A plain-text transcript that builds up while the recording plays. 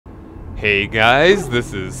Hey guys,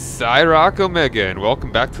 this is Cyrock Omega, and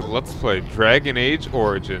welcome back to Let's Play Dragon Age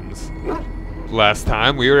Origins. Last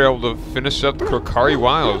time, we were able to finish up the Krokari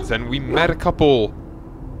Wilds, and we met a couple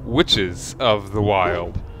witches of the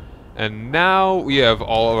wild. And now we have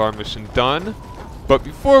all of our mission done. But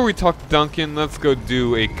before we talk to Duncan, let's go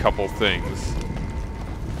do a couple things.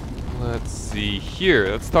 Let's see here.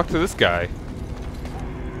 Let's talk to this guy.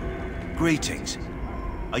 Greetings.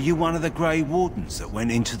 Are you one of the Grey Wardens that went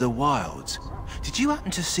into the wilds? Did you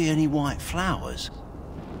happen to see any white flowers?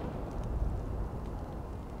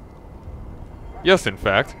 Yes, in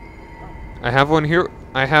fact. I have one here.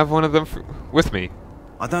 I have one of them with me.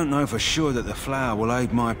 I don't know for sure that the flower will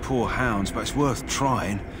aid my poor hounds, but it's worth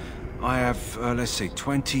trying. I have, let's see,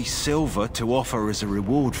 20 silver to offer as a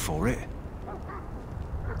reward for it.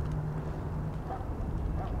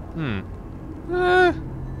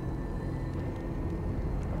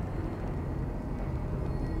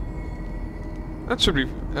 That should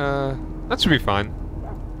be fine.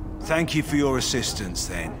 Thank you for your assistance,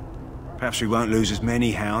 then. Perhaps we won't lose as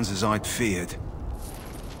many hounds as I'd feared.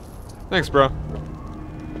 Thanks, bro.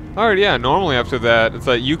 Alright, yeah, normally after that, it's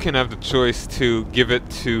like you can have the choice to give it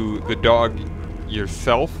to the dog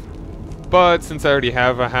yourself. But since I already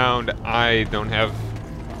have a hound, I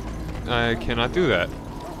cannot do that.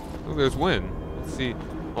 Oh, there's Win. Let's see.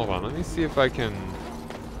 Hold on, let me see if I can...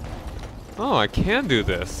 Oh, I can do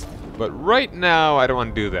this. But right now, I don't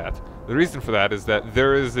want to do that. The reason for that is that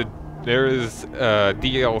there is a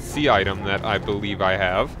DLC item that I believe I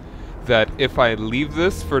have, that if I leave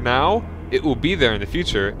this for now, it will be there in the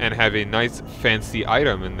future and have a nice fancy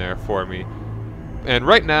item in there for me. And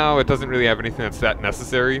right now, it doesn't really have anything that's that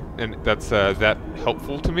necessary and that's that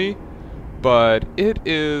helpful to me. But it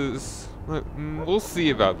is... We'll see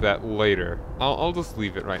about that later. I'll just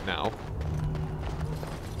leave it right now.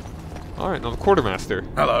 Alright, now the quartermaster.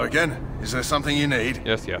 Hello again. Is there something you need?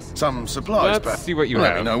 Yes, yes. Some supplies, Let's see what you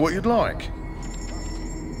Let have. me know what you'd like.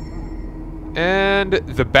 And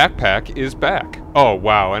the backpack is back. Oh,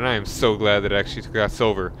 wow, and I am so glad that I actually got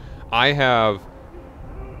silver. I have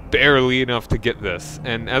barely enough to get this.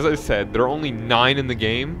 And as I said, there are only 9 in the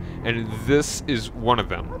game, and this is one of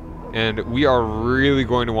them. And we are really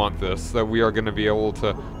going to want this, that we are going to be able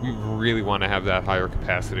to... We really want to have that higher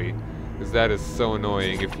capacity. Because that is so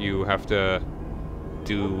annoying if you have to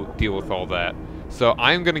deal with all that. So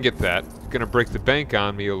I'm going to get that. It's going to break the bank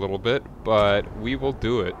on me a little bit, but we will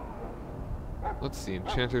do it. Let's see,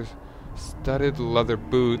 enchanters, studded leather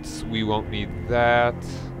boots, we won't need that.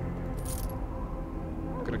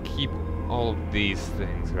 I'm going to keep all of these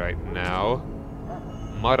things right now.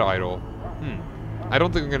 Mud idol. I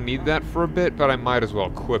don't think I'm going to need that for a bit, but I might as well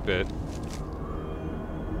equip it.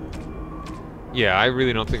 Yeah, I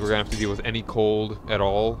really don't think we're going to have to deal with any cold at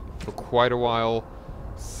all for quite a while,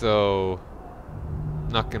 so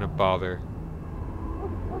not going to bother.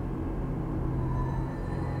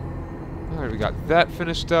 Alright, we got that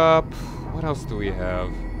finished up. What else do we have?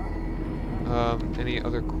 Any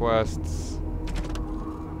other quests?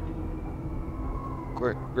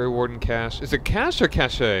 Grey Warden cache. Is it cache or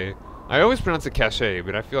cache? I always pronounce it cache,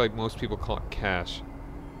 but I feel like most people call it cache.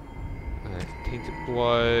 Alright, tainted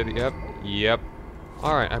blood, yep.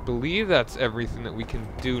 Alright, I believe that's everything that we can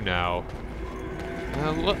do now.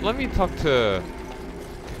 Let me talk to...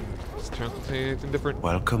 Is Tranquil saying anything different?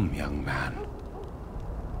 Welcome, young man.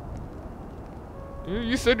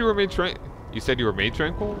 You said you were made Tranquil?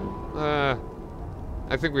 I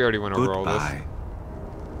think we already went over all this.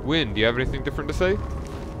 Win, do you have anything different to say?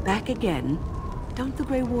 Back again? Don't the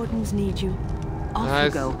Grey Wardens need you? Off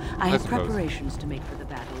you go. I have preparations to make for the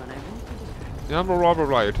battle, and I won't be distracted. Yeah, blah, blah,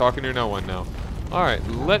 blah. You're talking to no one now. Alright,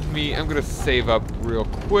 I'm gonna save up real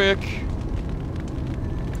quick.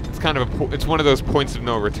 It's kind of it's one of those points of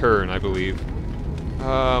no return, I believe.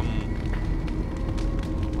 No,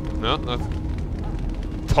 that's...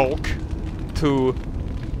 Talk to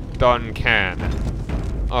Duncan.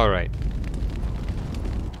 Alright.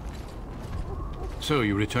 So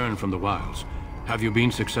you returned from the wilds. Have you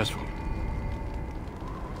been successful?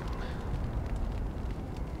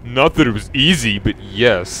 Not that it was easy, but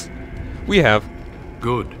yes. We have.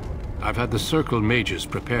 Good. I've had the Circle mages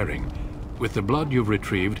preparing. With the blood you've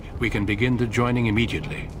retrieved, we can begin the joining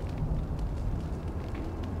immediately.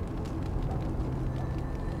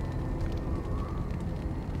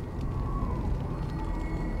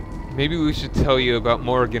 Maybe we should tell you about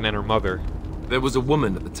Morrigan and her mother. There was a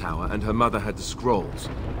woman at the tower, and her mother had the scrolls.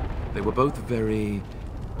 They were both very...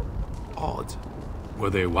 odd. Were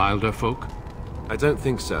they wilder folk? I don't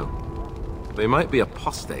think so. They might be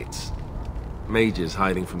apostates. Mages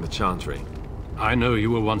hiding from the Chantry. I know you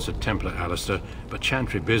were once a Templar, Alistair, but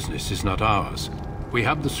Chantry business is not ours. We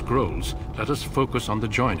have the scrolls. Let us focus on the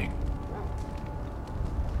joining.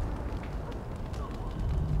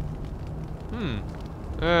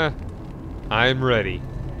 I'm ready.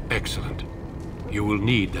 Excellent. You will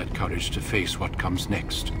need that courage to face what comes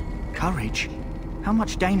next. Courage? How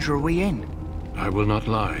much danger are we in? I will not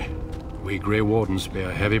lie. We Grey Wardens pay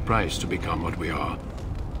a heavy price to become what we are.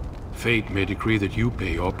 Fate may decree that you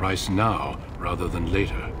pay your price now, rather than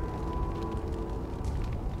later.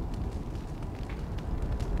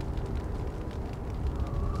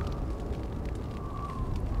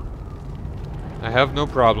 I have no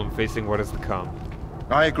problem facing what is to come.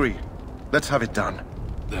 I agree. Let's have it done.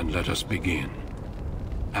 Then let us begin.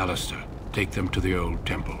 Alistair, take them to the old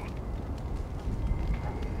temple.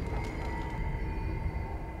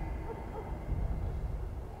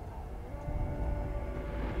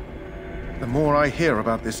 The more I hear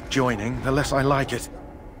about this joining, the less I like it.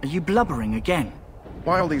 Are you blubbering again?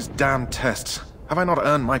 Why all these damn tests? Have I not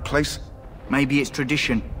earned my place? Maybe it's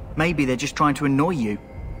tradition. Maybe they're just trying to annoy you.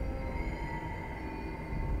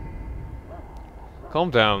 Calm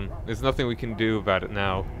down. There's nothing we can do about it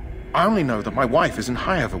now. I only know that my wife is in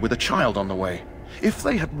Highover with a child on the way. If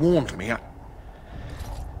they had warned me,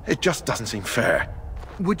 it just doesn't seem fair.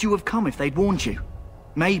 Would you have come if they'd warned you?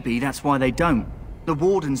 Maybe that's why they don't. The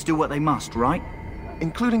Wardens do what they must, right?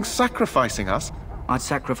 Including sacrificing us? I'd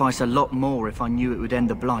sacrifice a lot more if I knew it would end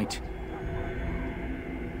the Blight.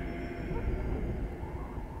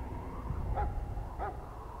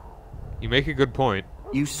 You make a good point.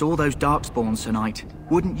 You saw those Darkspawns tonight.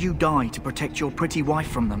 Wouldn't you die to protect your pretty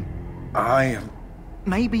wife from them?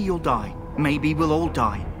 Maybe you'll die. Maybe we'll all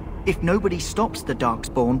die. If nobody stops the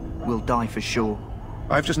Darkspawn, we'll die for sure.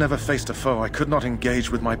 I've just never faced a foe I could not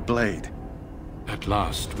engage with my blade. At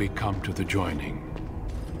last, we come to the joining.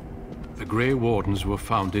 The Grey Wardens were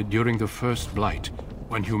founded during the First Blight,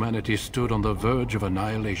 when humanity stood on the verge of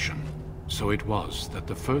annihilation. So it was that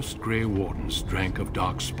the first Grey Wardens drank of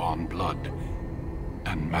Darkspawn blood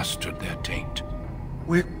and mastered their taint.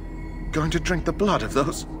 We're going to drink the blood of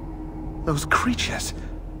those creatures.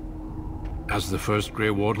 As the first Grey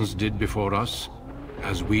Wardens did before us,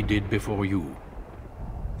 as we did before you.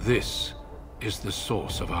 This is the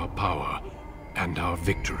source of our power and our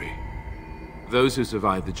victory. Those who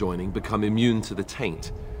survive the joining become immune to the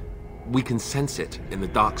taint. We can sense it in the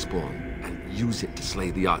Darkspawn and use it to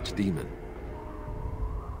slay the Archdemon.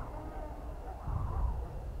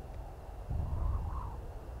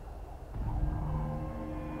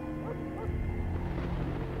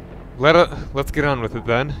 Let's get on with it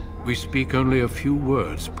then. We speak only a few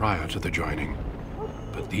words prior to the joining,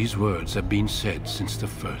 but these words have been said since the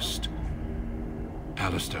first.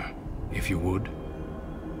 Alistair, if you would.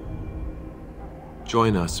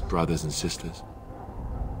 Join us, brothers and sisters.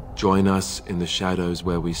 Join us in the shadows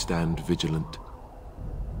where we stand vigilant.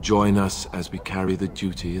 Join us as we carry the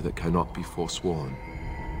duty that cannot be forsworn.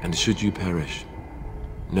 And should you perish,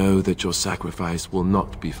 know that your sacrifice will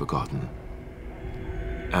not be forgotten.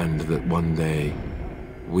 And that one day,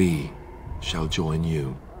 we shall join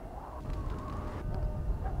you.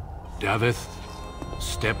 Davith,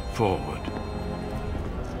 step forward.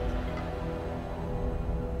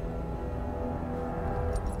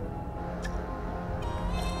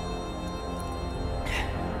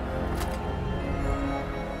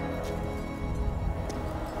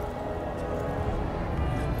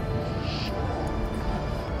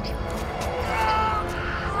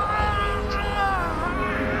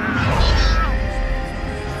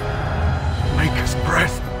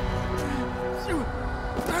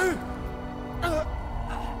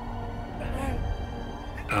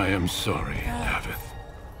 I am sorry, Davith.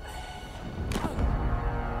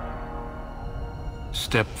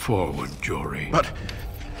 Step forward, Jory. But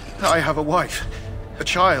I have a wife, a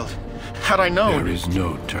child. Had I known... There is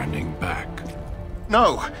no turning back.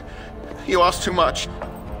 No! You ask too much.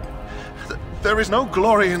 There is no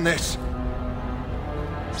glory in this.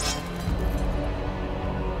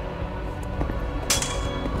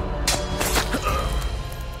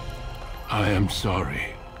 I am sorry.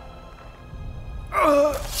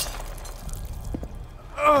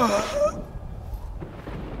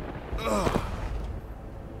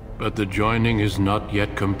 But the joining is not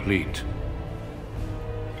yet complete.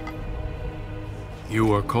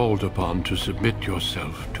 You are called upon to submit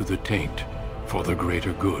yourself to the taint for the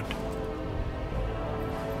greater good.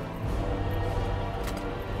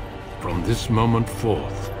 From this moment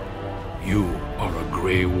forth, you are a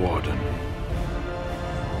Grey Warden.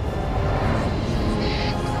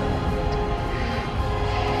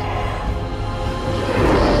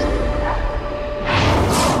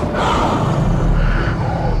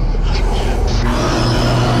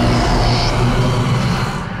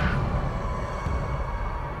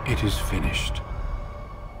 it is finished.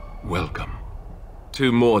 Welcome.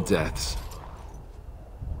 2 more deaths.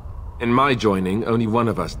 In my joining, only one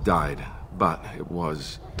of us died, but it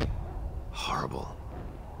was horrible.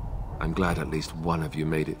 I'm glad at least one of you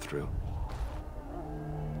made it through.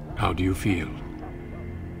 How do you feel?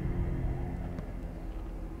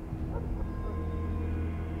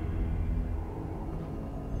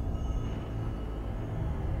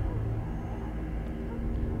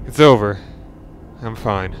 It's over. I'm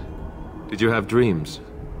fine. Did you have dreams?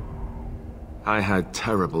 I had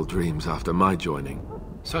terrible dreams after my joining.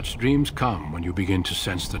 Such dreams come when you begin to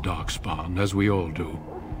sense the Darkspawn, as we all do.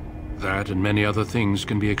 That and many other things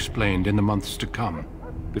can be explained in the months to come.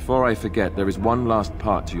 Before I forget, there is one last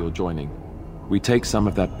part to your joining. We take some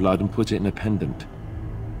of that blood and put it in a pendant.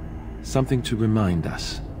 Something to remind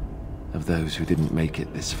us of those who didn't make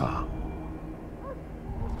it this far.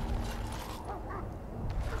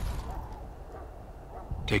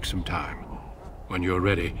 Take some time. When you're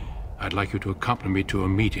ready, I'd like you to accompany me to a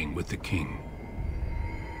meeting with the king.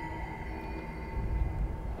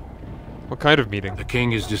 What kind of meeting? The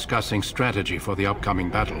king is discussing strategy for the upcoming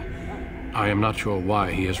battle. I am not sure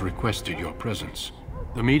why he has requested your presence.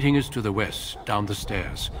 The meeting is to the west, down the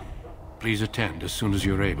stairs. Please attend as soon as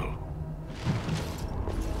you're able.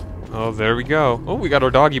 Oh, there we go. Oh, we got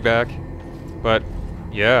our doggy back. But,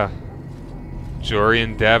 yeah. Jory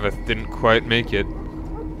and Davith didn't quite make it.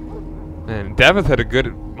 And Davith had a good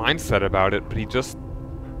mindset about it, but he just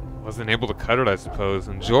wasn't able to cut it, I suppose.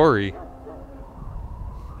 And Jory...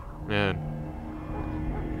 Man.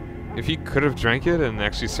 If he could have drank it and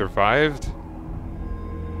actually survived...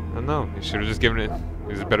 I don't know. He should have just given it...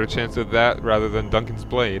 There's a better chance of that rather than Duncan's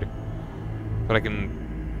blade. But I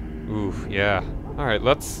can... Oof, yeah. Alright,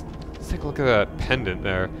 let's take a look at that pendant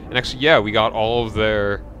there. And actually, yeah, we got all of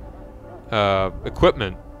their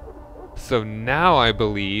equipment. So now I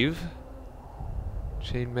believe...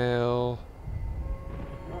 Chainmail...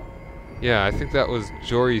 Yeah, I think that was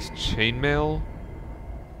Jory's chainmail.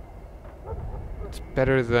 It's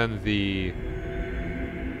better than the...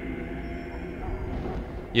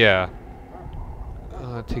 Yeah.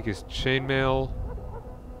 Take his chainmail.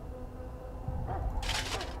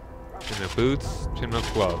 And the boots,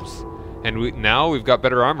 chainmail, gloves. And now we've got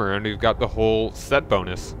better armor, and we've got the whole set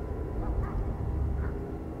bonus.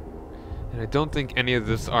 And I don't think any of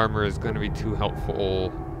this armor is going to be too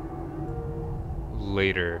helpful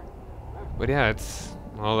later. But yeah, it's...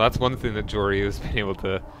 Well, that's one thing that Jory has been able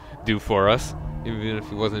to do for us, even if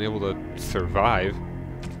he wasn't able to survive.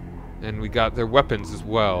 And we got their weapons as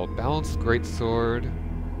well. Balanced greatsword.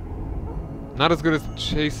 Not as good as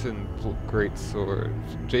Chastened greatsword.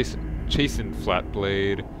 Chastened flat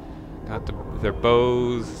blade. Got their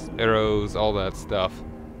bows, arrows, all that stuff.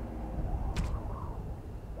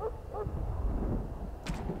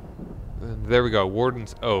 And there we go,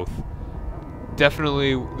 Warden's Oath.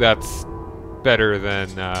 Definitely that's better than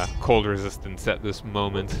cold resistance at this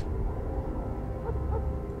moment.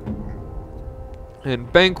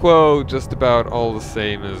 And Banquo, just about all the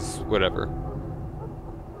same as whatever.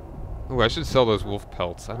 Oh, I should sell those wolf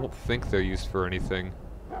pelts. I don't think they're used for anything.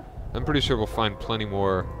 I'm pretty sure we'll find plenty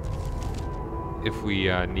more if we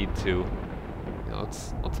need to. Yeah,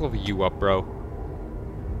 let's level you up, bro.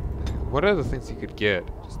 What are the things you could get?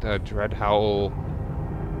 Just a Dread Howl,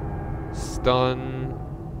 Stun,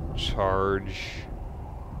 Charge.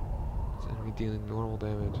 Is enemy dealing normal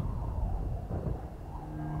damage?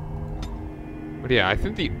 But yeah, I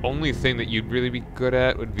think the only thing that you'd really be good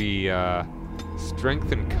at would be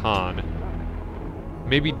Strength and Con.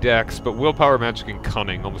 Maybe Dex, but Willpower, Magic, and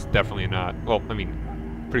Cunning, almost definitely not. Well, I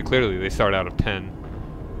mean, pretty clearly they start out of 10.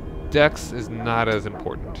 Dex is not as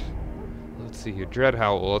important. Let's see here, Dread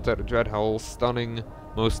Howl. Let's add a Dread Howl, stunning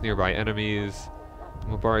most nearby enemies.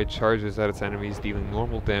 Mobari charges at its enemies, dealing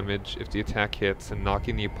normal damage if the attack hits, and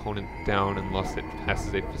knocking the opponent down unless it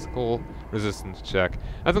passes a physical resistance check.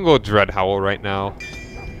 I think we'll go Dread Howl right now.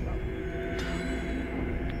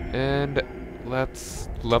 And let's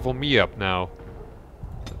level me up now.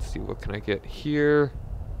 Let's see, what can I get here?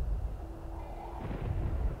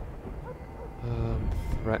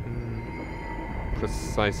 Threaten,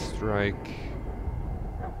 Precise Strike.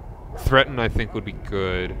 Threaten I think would be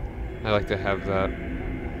good. I like to have that. I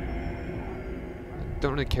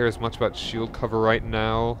don't really care as much about shield cover right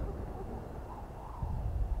now.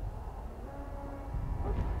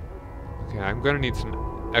 Okay, I'm gonna need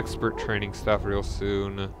some expert training stuff real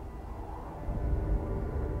soon.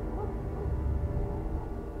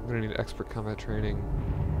 I'm gonna need expert combat training.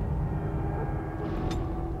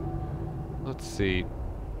 Let's see.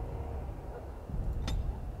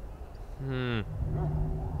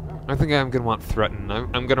 I think I'm gonna want threaten.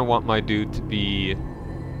 I'm gonna want my dude to be...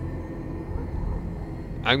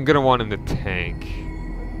 I'm gonna want him to tank.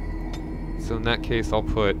 So in that case, I'll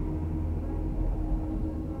put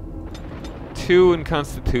 2 in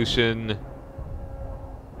Constitution.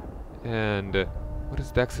 And what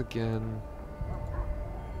is Dex again?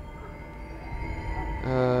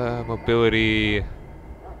 Mobility.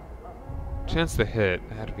 Chance to hit.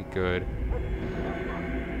 That'd be good.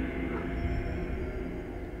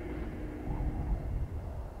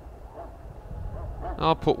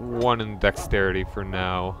 I'll put 1 in Dexterity for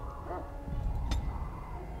now.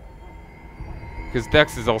 Because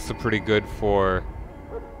Dex is also pretty good for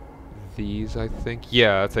these, I think.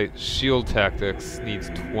 Yeah, I'd say Shield Tactics needs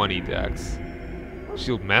 20 Dex.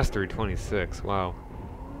 Shield Mastery 26, wow.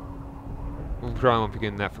 We probably won't be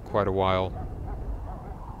getting that for quite a while.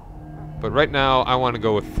 But right now, I want to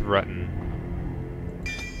go with Threaten.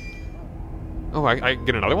 Oh, I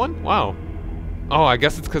get another one? Wow. Oh, I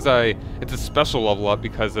guess it's because it's a special level up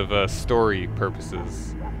because of story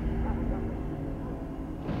purposes.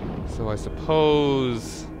 So I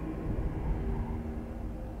suppose...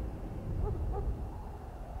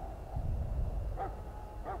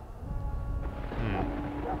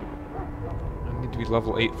 I need to be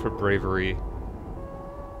level 8 for bravery.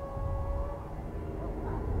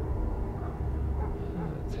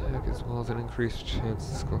 Attack as well as an increased chance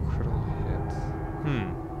to score critical hits.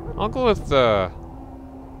 I'll go with so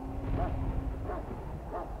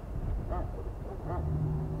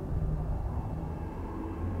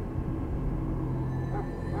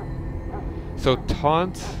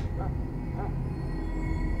Taunt.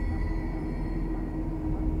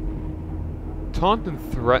 Taunt and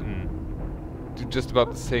Threaten do just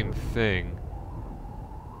about the same thing.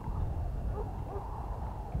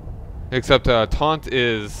 Except Taunt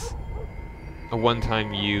is a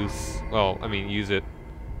one-time use. Well, I mean, use it.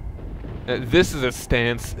 This is a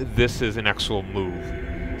stance, this is an actual move.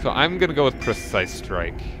 So I'm gonna go with Precise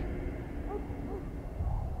Strike.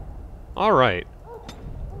 Alright.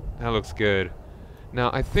 That looks good.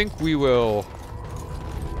 Now, I think we will...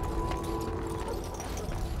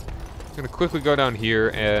 I'm gonna quickly go down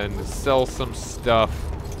here and sell some stuff.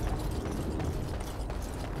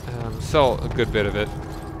 Sell a good bit of it.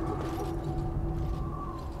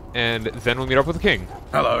 And then we'll meet up with the king.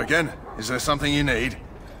 Hello again. Is there something you need?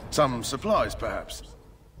 Some supplies, perhaps?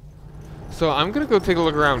 So I'm gonna go take a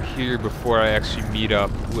look around here before I actually meet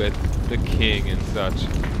up with the king and such.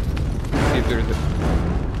 See if there's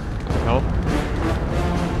help.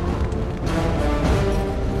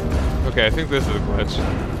 Okay, I think this is a glitch.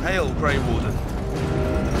 Hail, Grey Warden.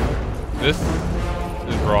 This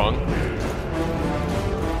is wrong.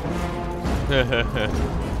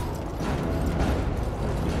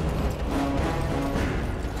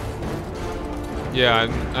 Yeah,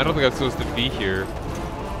 I don't think I'm supposed to be here.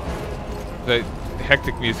 The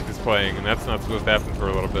hectic music is playing, and that's not supposed to happen for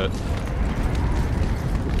a little bit.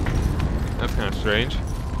 That's kind of strange.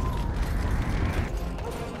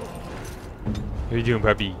 How you doing,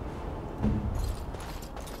 puppy?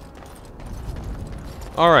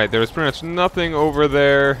 Alright, there's pretty much nothing over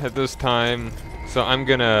there at this time, so I'm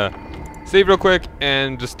gonna save real quick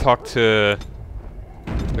and just talk to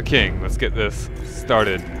the king. Let's get this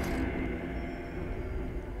started.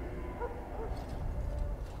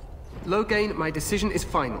 Loghain, my decision is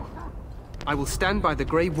final. I will stand by the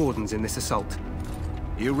Grey Wardens in this assault.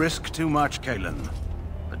 You risk too much, Kalen.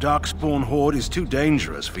 The Darkspawn Horde is too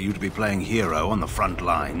dangerous for you to be playing hero on the front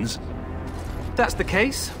lines. If that's the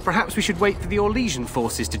case, perhaps we should wait for the Orlesian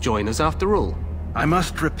forces to join us after all. I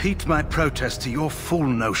must repeat my protest to your fool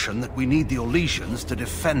notion that we need the Orlesians to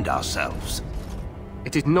defend ourselves.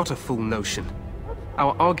 It is not a fool notion.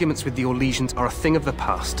 Our arguments with the Orlesians are a thing of the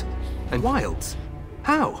past. And Wilds?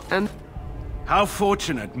 How? And... How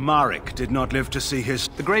fortunate Marek did not live to see his...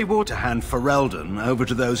 The Grey Ward... to hand Ferelden over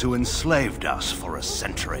to those who enslaved us for a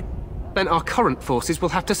century. Then our current forces will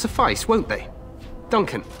have to suffice, won't they?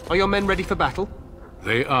 Duncan, are your men ready for battle?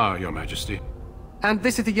 They are, Your Majesty. And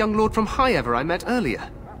this is the young lord from Highever I met earlier.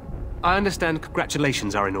 I understand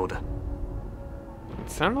congratulations are in order. It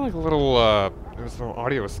sounded like a little, there was a little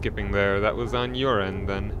audio skipping there. That was on your end,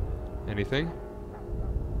 then. Anything?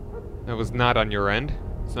 That was not on your end.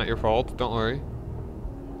 It's not your fault, don't worry.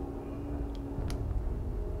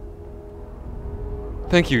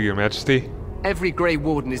 Thank you, Your Majesty. Every Grey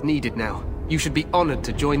Warden is needed now. You should be honored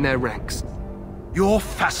to join their ranks. Your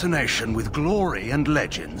fascination with glory and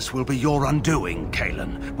legends will be your undoing,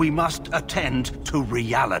 Kalen. We must attend to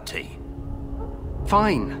reality.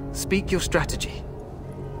 Fine. Speak your strategy.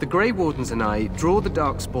 The Grey Wardens and I draw the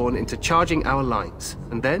Darkspawn into charging our lines,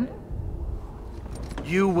 and then?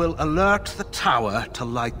 You will alert the tower to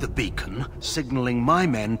light the beacon, signaling my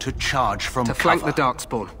men to charge from cover. To flank the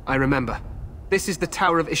Darkspawn, I remember. This is the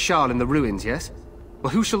Tower of Ishal in the ruins, yes?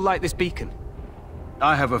 Well, who shall light this beacon?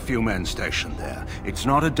 I have a few men stationed there. It's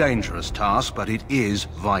not a dangerous task, but it is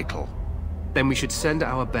vital. Then we should send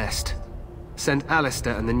our best. Send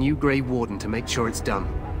Alistair and the new Grey Warden to make sure it's done.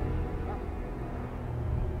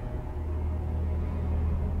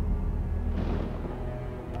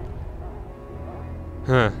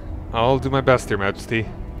 Huh. I'll do my best, Your Majesty.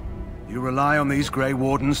 You rely on these Grey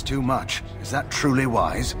Wardens too much. Is that truly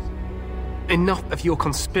wise? Enough of your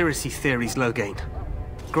conspiracy theories, Loghain.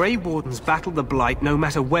 Grey Wardens battle the Blight no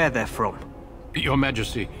matter where they're from. Your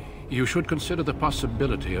Majesty, you should consider the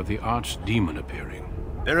possibility of the Archdemon appearing.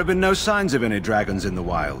 There have been no signs of any dragons in the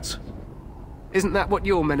wilds. Isn't that what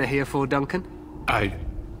your men are here for, Duncan?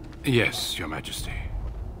 Yes, Your Majesty.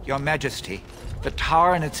 Your Majesty, the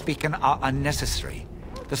tower and its beacon are unnecessary.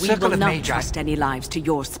 The We circle will of not Magi... trust any lives to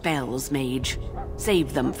your spells, Mage.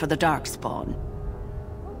 Save them for the Darkspawn.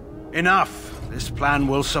 Enough. This plan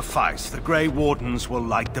will suffice. The Grey Wardens will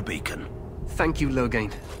light the beacon. Thank you,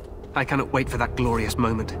 Loghain. I cannot wait for that glorious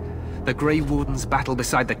moment. The Grey Wardens battle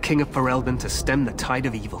beside the King of Ferelden to stem the tide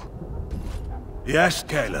of evil. Yes,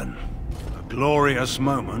 Galen. A glorious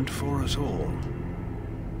moment for us all.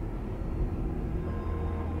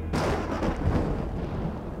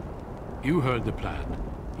 You heard the plan.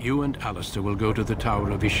 You and Alistair will go to the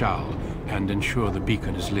Tower of Ishal and ensure the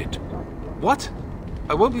beacon is lit. What?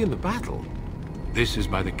 I won't be in the battle. This is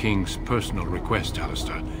by the King's personal request,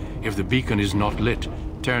 Alistair. If the beacon is not lit,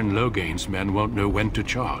 Tern Loghain's men won't know when to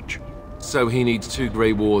charge. So he needs 2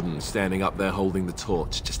 Grey Wardens standing up there holding the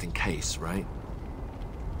torch, just in case, right?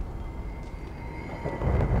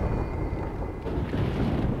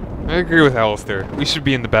 I agree with Alistair. We should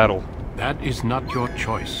be in the battle. That is not your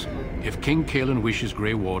choice. If King Cailan wishes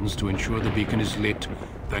Grey Wardens to ensure the beacon is lit,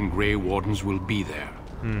 then Grey Wardens will be there.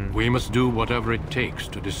 We must do whatever it takes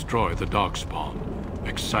to destroy the Darkspawn,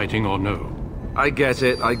 exciting or no. I get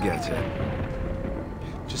it, I get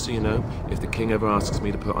it. Just so you know, if the king ever asks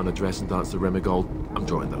me to put on a dress and dance the Remigold, I'm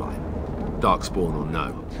drawing the line. Darkspawn or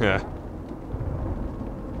no. Yeah.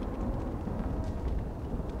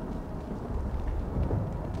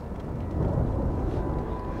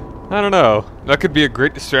 I don't know. That could be a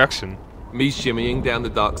great distraction. Me shimmying down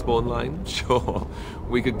the Darkspawn line? Sure.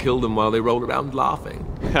 We could kill them while they roll around laughing.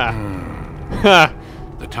 Ha.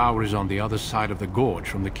 The tower is on the other side of the gorge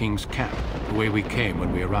from the King's camp, the way we came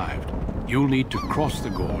when we arrived. You'll need to cross the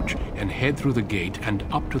gorge and head through the gate and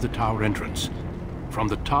up to the tower entrance. From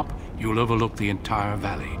the top, you'll overlook the entire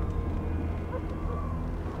valley.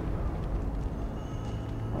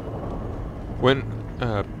 When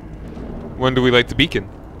do we light the beacon?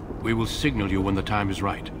 We will signal you when the time is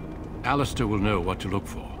right. Alistair will know what to look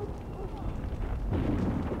for.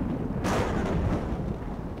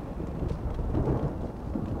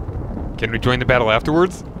 Can we join the battle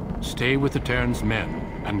afterwards? Stay with the Terran's men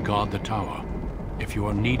and guard the tower. If you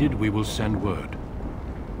are needed, we will send word.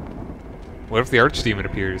 What if the Archdemon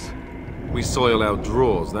appears? We soil our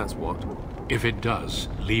drawers, that's what. If it does,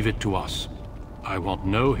 leave it to us. I want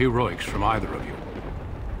no heroics from either of you.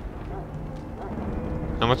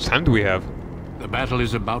 How much time do we have? The battle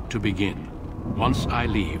is about to begin. Once I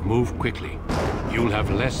leave, move quickly. You'll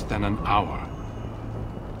have less than an hour.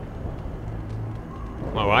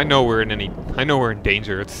 Well, I know we're in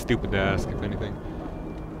danger. It's stupid to ask, if anything.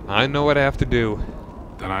 I know what I have to do.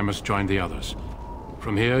 Then I must join the others.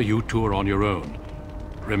 From here, you two are on your own.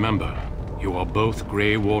 Remember, you are both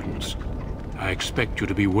Grey Wardens. I expect you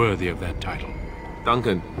to be worthy of that title.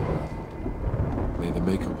 Duncan, may the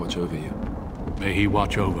Maker watch over you. May he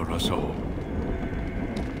watch over us all.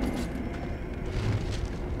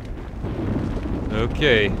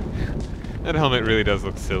 Okay. That helmet really does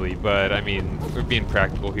look silly, but I mean, we're being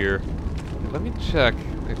practical here. Let me check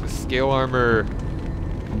if the scale armor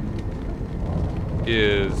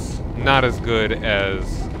is not as good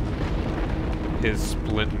as his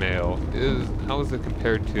splint mail. How is it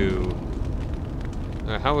compared to...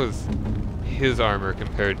 how is his armor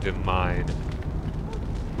compared to mine?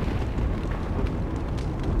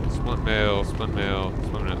 Splint mail, splint mail,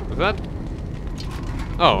 splint mail. Is that...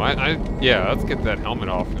 Oh, yeah, let's get that helmet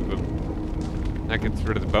off of him. That gets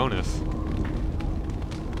rid of the bonus.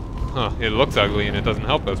 Huh, it looks ugly and it doesn't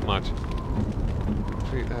help us much.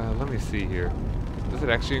 Actually, let me see here. Does it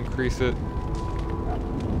actually increase it?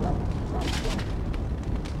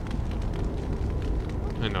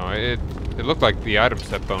 I know, it looked like the item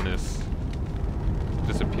set bonus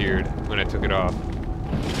disappeared when I took it off.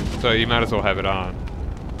 So you might as well have it on.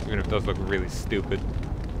 Even if it does look really stupid.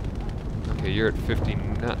 Okay, you're at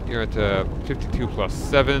 59. You're at 52 plus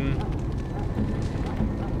 7.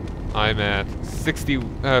 I'm at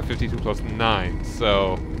 52 plus 9.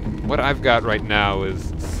 So what I've got right now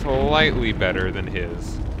is slightly better than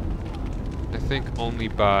his. I think only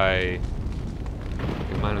by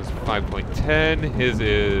mine is 5.10. His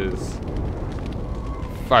is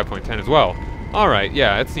 5.10 as well. All right,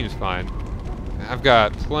 yeah, it seems fine. I've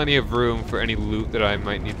got plenty of room for any loot that I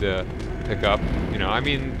might need to pick up. You know, I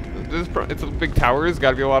mean, it's a big tower. There's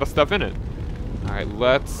got to be a lot of stuff in it. All right,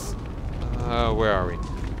 let's. Where are we?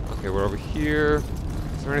 Okay, we're over here.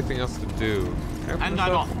 Is there anything else to do? And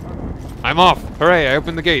I'm off. I'm off! Hooray! I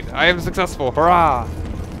opened the gate. I am successful. Hurrah!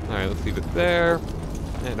 All right, let's leave it there.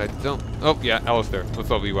 And I don't. Oh yeah, Alistair. Let's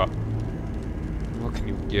level you up. What can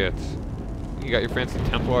you get? You got your fancy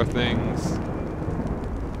Templar things.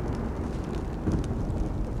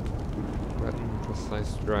 Threaten, precise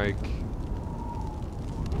strike.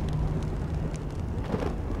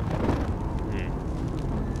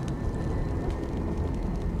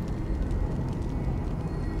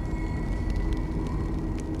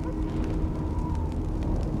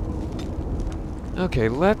 Okay,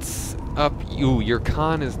 let's up you. Your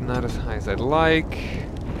con is not as high as I'd like.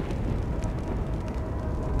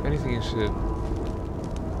 If anything, you should.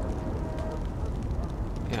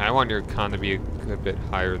 Yeah, I want your con to be a good bit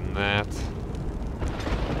higher than that.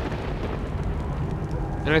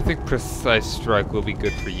 And I think precise strike will be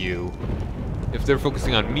good for you. If they're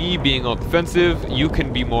focusing on me being all defensive, you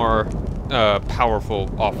can be more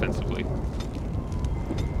powerful offensively.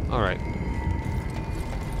 All right.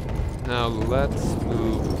 Now let's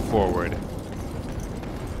move forward.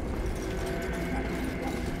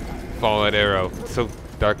 Follow that arrow. It's so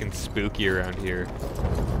dark and spooky around here.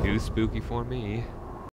 Too spooky for me.